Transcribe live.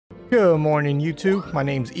Good morning YouTube, my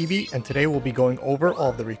name's Evie and today we'll be going over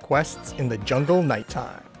all the requests in the jungle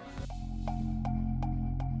nighttime.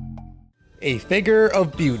 A figure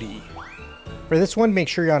of beauty. For this one, make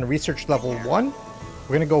sure you're on research level 1. We're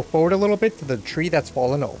going to go forward a little bit to the tree that's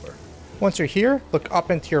fallen over. Once you're here, look up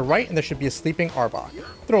and to your right and there should be a sleeping Arbok.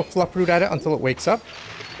 Throw a fluff root at it until it wakes up.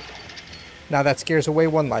 Now that scares away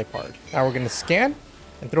one Lipard. Now we're going to scan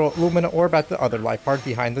and throw a Lumina Orb at the other Lipard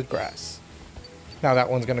behind the grass. Now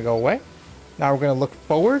that one's going to go away. Now we're going to look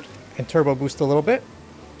forward and turbo boost a little bit.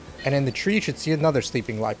 And in the tree you should see another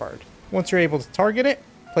sleeping Lipard. Once you're able to target it,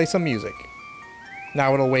 play some music.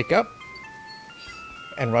 Now it'll wake up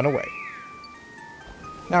and run away.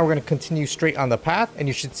 Now we're going to continue straight on the path and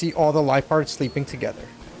you should see all the Lipards sleeping together.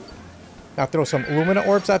 Now throw some Lumina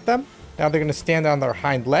Orbs at them. Now they're going to stand on their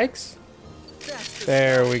hind legs.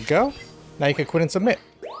 There we go. Now you can quit and submit.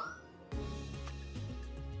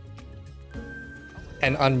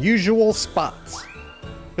 And unusual spots.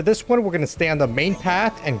 For this one, we're going to stay on the main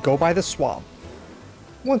path and go by the swamp.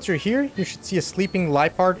 Once you're here, you should see a sleeping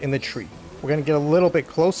Lipard in the tree. We're going to get a little bit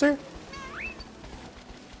closer.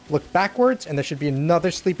 Look backwards, and there should be another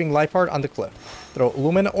sleeping Lipard on the cliff. Throw a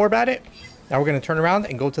Lumina Orb at it. Now we're going to turn around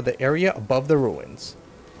and go to the area above the ruins.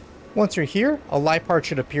 Once you're here, a Lipard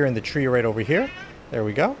should appear in the tree right over here. There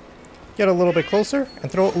we go. Get a little bit closer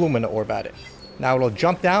and throw a Lumina Orb at it. Now it'll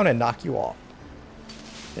jump down and knock you off.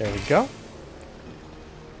 There we go.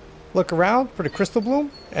 Look around for the Crystal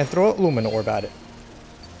Bloom and throw a Lumina Orb at it.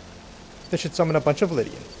 This should summon a bunch of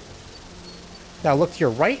Lydian. Now look to your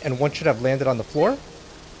right and one should have landed on the floor.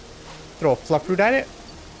 Throw a Fluff Root at it.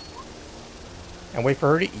 And wait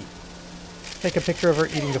for her to eat. Take a picture of her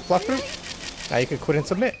eating the Fluff Root. Now you can quit and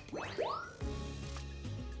submit.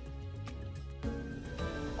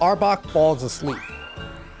 Arbok falls asleep.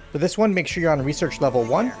 For this one, make sure you're on research level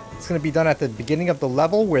 1. It's going to be done at the beginning of the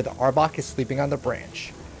level where the Arbok is sleeping on the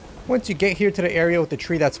branch. Once you get here to the area with the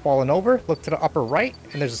tree that's fallen over, look to the upper right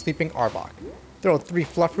and there's a sleeping Arbok. Throw 3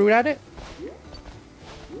 Fluff Root at it.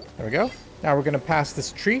 There we go. Now we're going to pass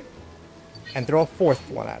this tree and throw a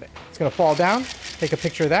 4th one at it. It's going to fall down. Take a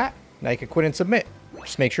picture of that. Now you can quit and submit.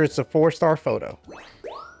 Just make sure it's a 4-star photo.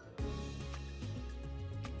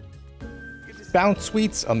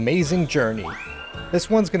 Bounsweet's Amazing Journey. This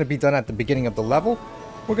one's going to be done at the beginning of the level.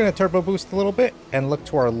 We're going to turbo boost a little bit and look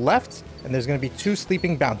to our left, and there's going to be 2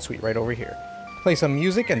 sleeping Bounsweet right over here. Play some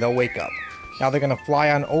music and they'll wake up. Now they're going to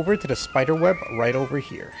fly on over to the spider web right over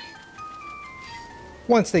here.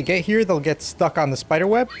 Once they get here, they'll get stuck on the spider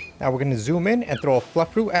web. Now we're going to zoom in and throw a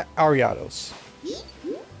Fluff Root at AURUS.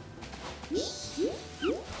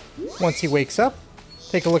 Once he wakes up,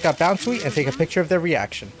 take a look at Bounsweet and take a picture of their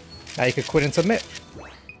reaction. Now you can quit and submit.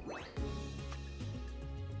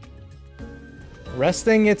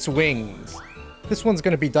 Resting its wings. This one's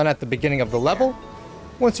going to be done at the beginning of the level.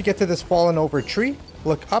 Once you get to this fallen over tree,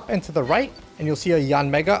 look up and to the right and you'll see a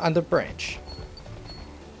Yanmega on the branch.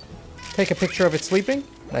 Take a picture of it sleeping.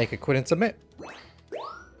 Now you can quit and submit.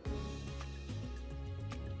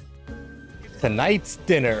 Tonight's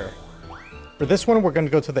dinner. For this one, we're going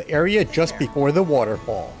to go to the area just before the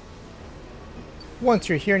waterfall. Once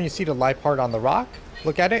you're here and you see the Lipard on the rock,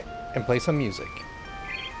 look at it and play some music.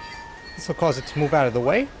 This will cause it to move out of the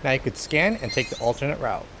way. Now you could scan and take the alternate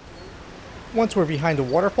route. Once we're behind the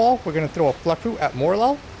waterfall, we're going to throw a Fluff Root at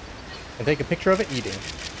Morlul and take a picture of it eating.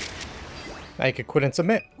 Now you can quit and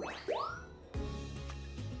submit.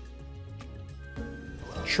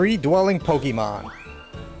 Tree Dwelling Pokemon.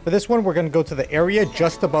 For this one, we're going to go to the area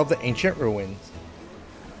just above the ancient ruins.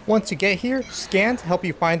 Once you get here, scan to help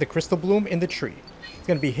you find the Crystal Bloom in the tree. It's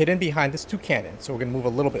going to be hidden behind this toucan, so we're going to move a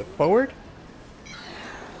little bit forward.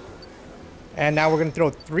 And now we're going to throw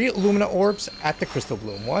 3 Lumina Orbs at the Crystal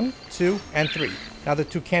Bloom. 1, 2, and 3. Now the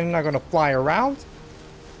toucan are going to fly around.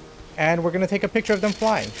 And we're going to take a picture of them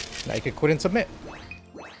flying. Now you can quit and submit.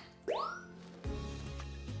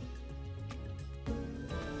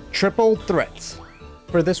 Triple Threats.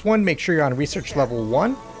 For this one, make sure you're on research level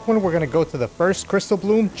 1. We're going to go to the first Crystal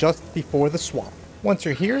Bloom just before the swamp. Once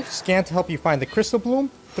you're here, scan to help you find the Crystal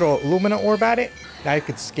Bloom. Throw a Lumina Orb at it. Now you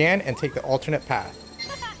can scan and take the alternate path.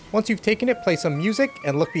 Once you've taken it, play some music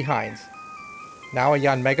and look behind. Now a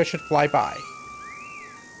Yanmega should fly by.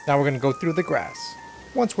 Now we're going to go through the grass.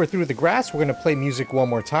 Once we're through the grass, we're going to play music one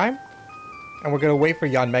more time. And we're going to wait for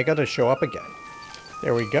Yanmega to show up again.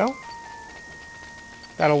 There we go.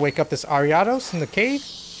 That'll wake up this AURUS in the cave.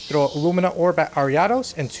 Throw a Lumina Orb at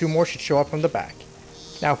AURUS and 2 more should show up from the back.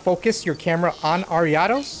 Now focus your camera on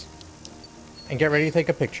AURUS and get ready to take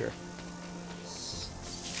a picture.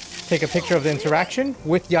 Take a picture of the interaction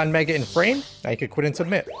with Yanmega in frame. Now you can quit and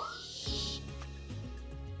submit.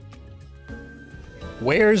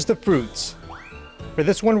 Where's the fruits? For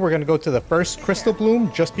this one, we're going to go to the first crystal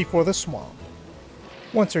bloom just before the swamp.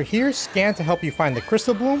 Once you're here, scan to help you find the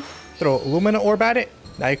crystal bloom, throw a Lumina orb at it,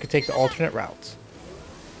 now you can take the alternate route.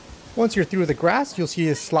 Once you're through the grass, you'll see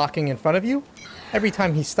his slocking in front of you. Every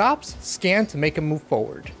time he stops, scan to make him move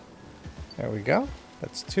forward. There we go.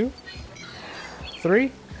 That's 2,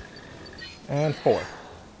 3, and 4.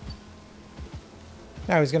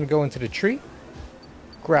 Now he's going to go into the tree,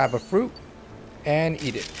 grab a fruit, and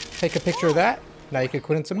eat it. Take a picture of that. Now you can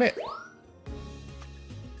quit and submit.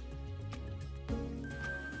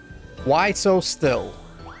 Why so still?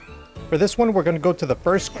 For this one, we're going to go to the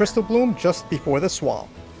first crystal bloom just before the swamp.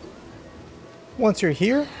 Once you're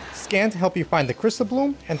here, scan to help you find the crystal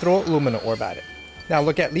bloom and throw a Lumina orb at it. Now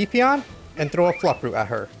look at Leafeon and throw a fluff root at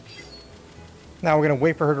her. Now we're going to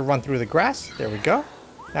wait for her to run through the grass. There we go.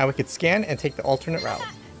 Now we could scan and take the alternate route.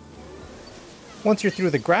 Once you're through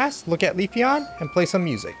the grass, look at Leafeon and play some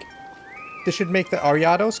music. This should make the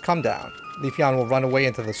Ariados come down. Leafeon will run away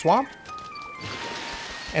into the swamp,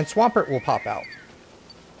 and Swampert will pop out.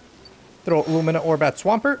 Throw Lumina Orb at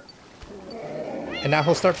Swampert, and now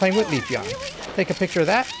he'll start playing with Leafeon. Take a picture of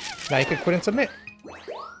that, now you can quit and submit.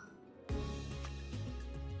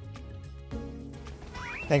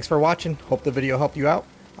 Thanks for watching, hope the video helped you out.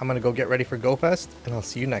 I'm gonna go get ready for GoFest, and I'll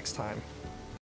see you next time.